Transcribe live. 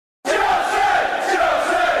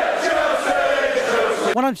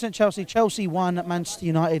100% Chelsea. Chelsea 1, Manchester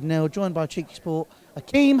United 0. Joined by Cheekysport,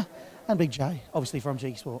 Akeem and Big J, obviously from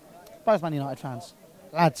Cheekysport. Both Man United fans.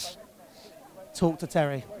 Lads, talk to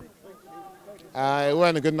Terry. It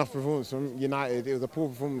wasn't a good enough performance from United. It was a poor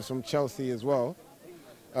performance from Chelsea as well.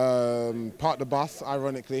 Parked the bus,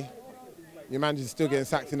 ironically. Your manager's still getting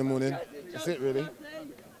sacked in the morning. That's it, really.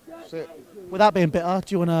 That's it. Without being bitter,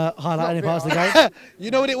 do you want to highlight any parts of the game?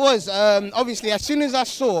 You know what it was? Obviously, as soon as I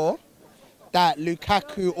saw that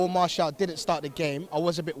Lukaku or Martial didn't start the game, I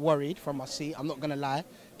was a bit worried from my seat, I'm not going to lie.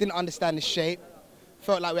 Didn't understand the shape.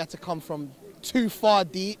 Felt like we had to come from too far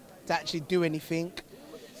deep to actually do anything.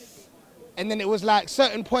 And then it was like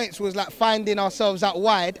certain points was like finding ourselves out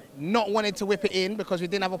wide, not wanting to whip it in because we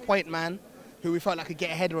didn't have a point man who we felt like could get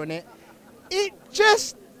a header on it. It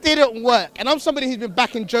just didn't work. And I'm somebody who's been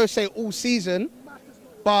backing Jose all season,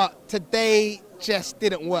 but today just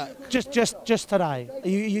didn't work. Just today.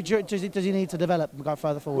 Does he need to develop and go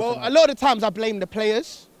further forward? Well, a lot of the times I blame the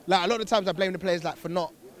players. Like a lot of the times I blame the players like for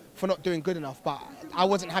not doing good enough. But I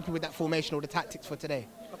wasn't happy with that formation or the tactics for today.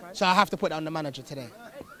 Okay. So I have to put that on the manager today.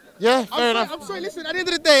 Yeah, fair enough. I'm sorry, listen, at the end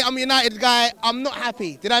of the day, I'm a United guy. I'm not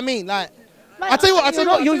happy. Did I mean? Like, mate, I tell you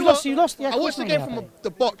what, you lost. Yeah, I watched the game from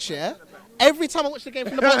the box, yeah? Every time I watch the game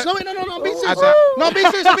from the box, no, I'm being serious. No, I'm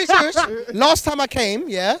being serious, Last time I came,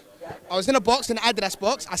 yeah, I was in a box, in the Adidas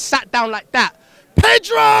box. I sat down like that.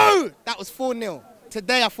 Pedro! That was 4-0.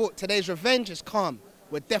 Today, I thought, today's revenge is calm.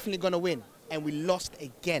 We're definitely going to win. And we lost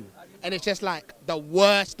again. And it's just like the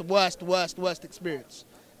worst experience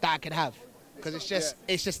that I could have. Because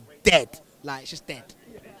it's just dead. Like, it's just dead.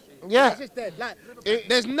 Yeah. It's just dead. Like,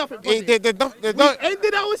 there's nothing. We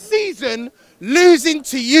ended our season losing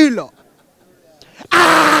to you lot.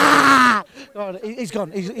 He's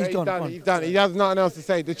gone. He's gone. He's done. He has nothing else to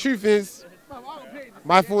say. The truth is,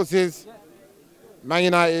 my thoughts is, Man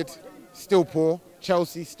United, still poor.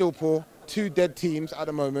 Chelsea, still poor. Two dead teams at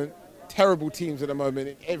the moment. Terrible teams at the moment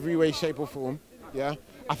in every way, shape or form. Yeah.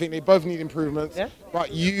 I think they both need improvements. Yeah.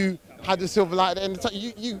 But you had the silver light at the end of the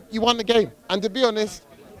time. You won the game. And to be honest,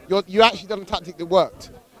 you actually done a tactic that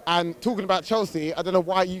worked. And talking about Chelsea, I don't know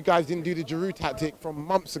why you guys didn't do the Giroud tactic from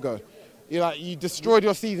months ago. You destroyed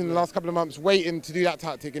your season the last couple of months waiting to do that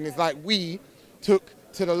tactic. And it's like we took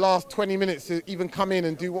to the last 20 minutes to even come in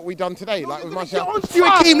and do what we done today. Like with Martial. You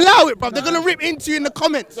Akeem, allow it, bruv. They're going to rip into you in the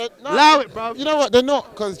comments. Allow it, bruv. You know what? They're not.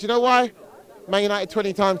 Because do you know why? Man United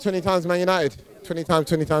 20 times Man United. 20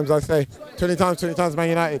 times I say. 20 times Man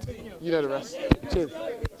United. You know the rest. Cheers.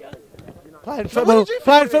 Playing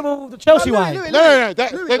football the Chelsea way. No.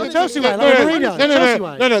 The Chelsea way.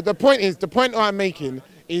 No. The point I'm making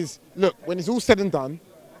is, look, when it's all said and done,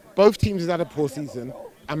 both teams have had a poor season,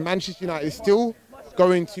 and Manchester United is still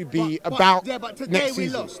going to be about next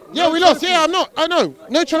season. Yeah, we lost. Yeah, I know.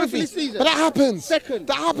 No trophies. But that happens. That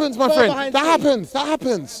happens, my friend. That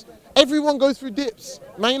happens. Everyone goes through dips.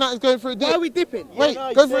 Man United's going through a dip. Why are we dipping? Wait,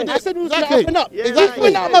 go through a dip. I said we was up and up. Exactly.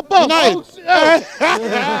 Went out of my box.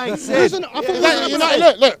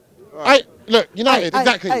 Look, United,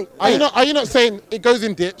 exactly. Are you not saying it goes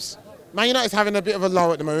in dips? Man United's having a bit of a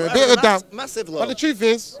lull at the moment, a bit of a down. Massive lull. But the truth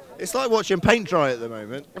is, it's like watching paint dry at the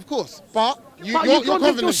moment. Of course, but you're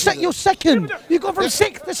second. You got from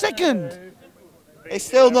sixth to second. It's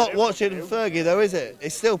still not watching Fergie though, is it?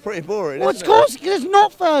 It's still pretty boring. Well, of course, it's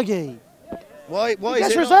not Fergie. Why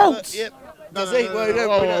is it results. Does he? Well,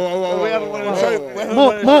 we haven't won a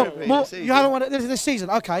trophy. More. You haven't won it this season,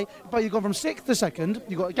 okay. But you've gone from sixth to second.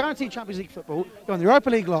 You've got a guaranteed Champions League football. You're on the Europa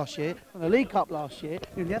League last year, on the League Cup last year.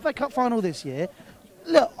 You're in the FA Cup final this year.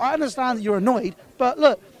 Look, I understand that you're annoyed, but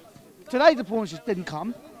look, today the performance just didn't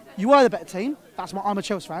come. You were the better team. I'm a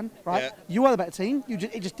Chelsea fan, right? Yeah. You were the better team.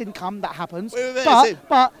 It just didn't come. That happens.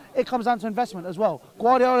 But it comes down to investment as well.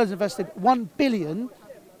 Guardiola's invested $1 billion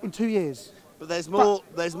in 2 years. But there's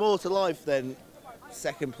more to life than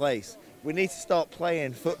second place. We need to start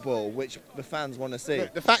playing football, which the fans want to see.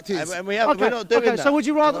 Look, the fact is, and we're not doing that. So would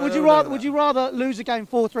you rather lose a game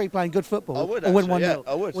 4-3 playing good football, or win 1-0? Yeah,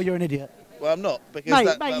 I would. Well, you're an idiot. Well, I'm not,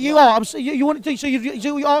 because mate, you are. You want to. So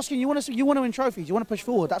you're asking. You want to win trophies. You want to push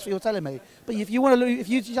forward. That's what you're telling me. But if you want to lose, if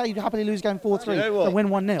you say you'd happily lose game 4-3 and win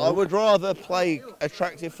 1-0, I would rather play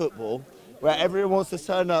attractive football where everyone wants to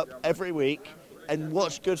turn up every week and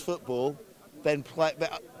watch good football than play.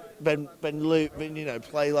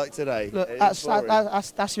 Play like today. Look,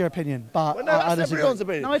 that's your opinion, but well, no, that's everyone's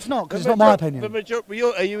opinion. No, it's not, because it's not my opinion.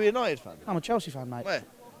 Are you a United fan? I'm a Chelsea fan, mate. Where?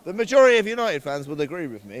 The majority of United fans will agree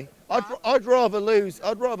with me. I'd rather lose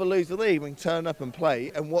the league than turn up and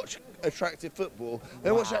play and watch attractive football,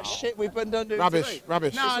 then watch that shit we've been done doing Rubbish, today.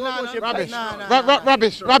 rubbish.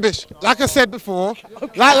 Rubbish. Rubbish. Like I said before,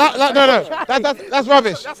 that's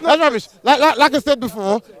rubbish. That's rubbish. Like I said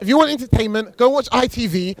before, if you want entertainment, go and watch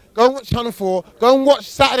ITV, go and watch Channel 4, go and watch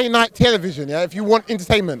Saturday night television. Yeah, if you want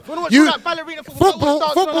entertainment. Football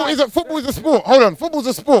is a sport. Hold on, football's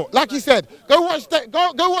a sport. Like you said, go watch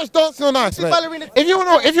Dancing on Ice, mate. If you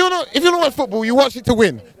wanna watch football, you watch it to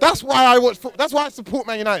win. That's why I watch. That's why I support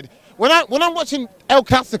Man United. When I'm watching El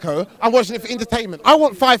Clasico, I'm watching it for entertainment. I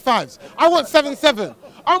want 5-5s. I want 7-7.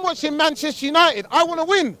 I'm watching Manchester United. I want to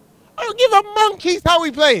win. I don't give a monkeys how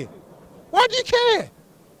we play. Why do you care?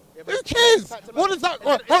 Who cares? What is that?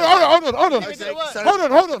 Hold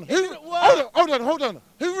on.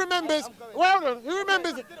 Who remembers? Who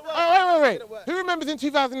remembers? Wait. Who remembers in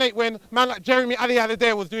 2008 when man like Jeremy Ali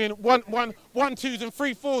was doing 1-1, 1-2s and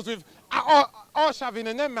 3-4s with Arshavin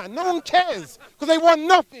and them, man? No one cares because they won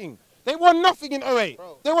nothing. They won nothing in 08.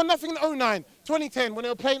 They won nothing in 09, 2010 when they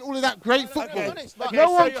were playing all of that great football. No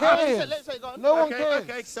one cares. No one cares.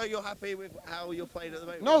 Okay, so you're happy with how you're playing at the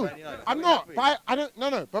moment? No, I'm not. But I don't.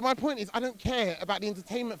 No. But my point is, I don't care about the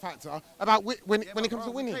entertainment factor about when it comes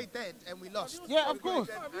to winning. We played dead and we lost. Yeah, of course.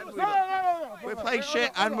 We're playing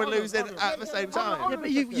shit and we're losing at the same time. Yeah, but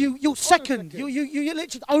you're second. You literally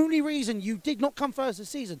the only reason you did not come first this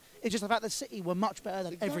season is just the fact that City were much better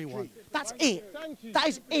than everyone. That's it. That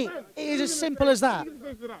is it. It is as simple as that.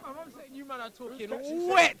 I'm saying you man are talking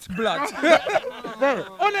wet blood.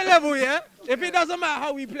 On a level, yeah? If it doesn't matter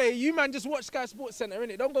how we play, you man just watch Sky Sports Centre,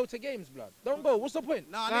 innit? Don't go to games, blood. Don't go. What's the point?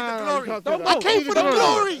 No, I need the glory. Don't go. I came for the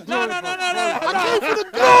glory. No. I came for the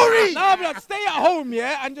glory. No, blood. Stay at home,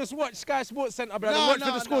 yeah, and just watch Sky Sports Centre, blood, and watch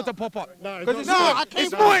for the score to pop up. Because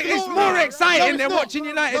it's more exciting than watching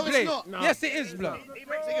United play. Yes, it is, blood.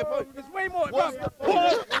 It's way more.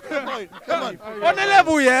 Come on. On the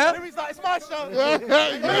level, yeah? It's my show.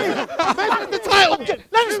 The title.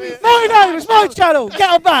 It's my channel. Get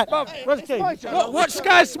on back. Watch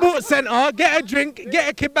Sky Sports Centre, get a drink, get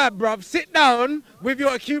a kebab, bruv. Sit down with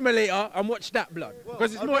your accumulator and watch that, blood.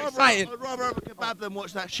 Because it's more exciting. I'd rather have a kebab than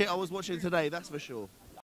watch that shit I was watching today, that's for sure.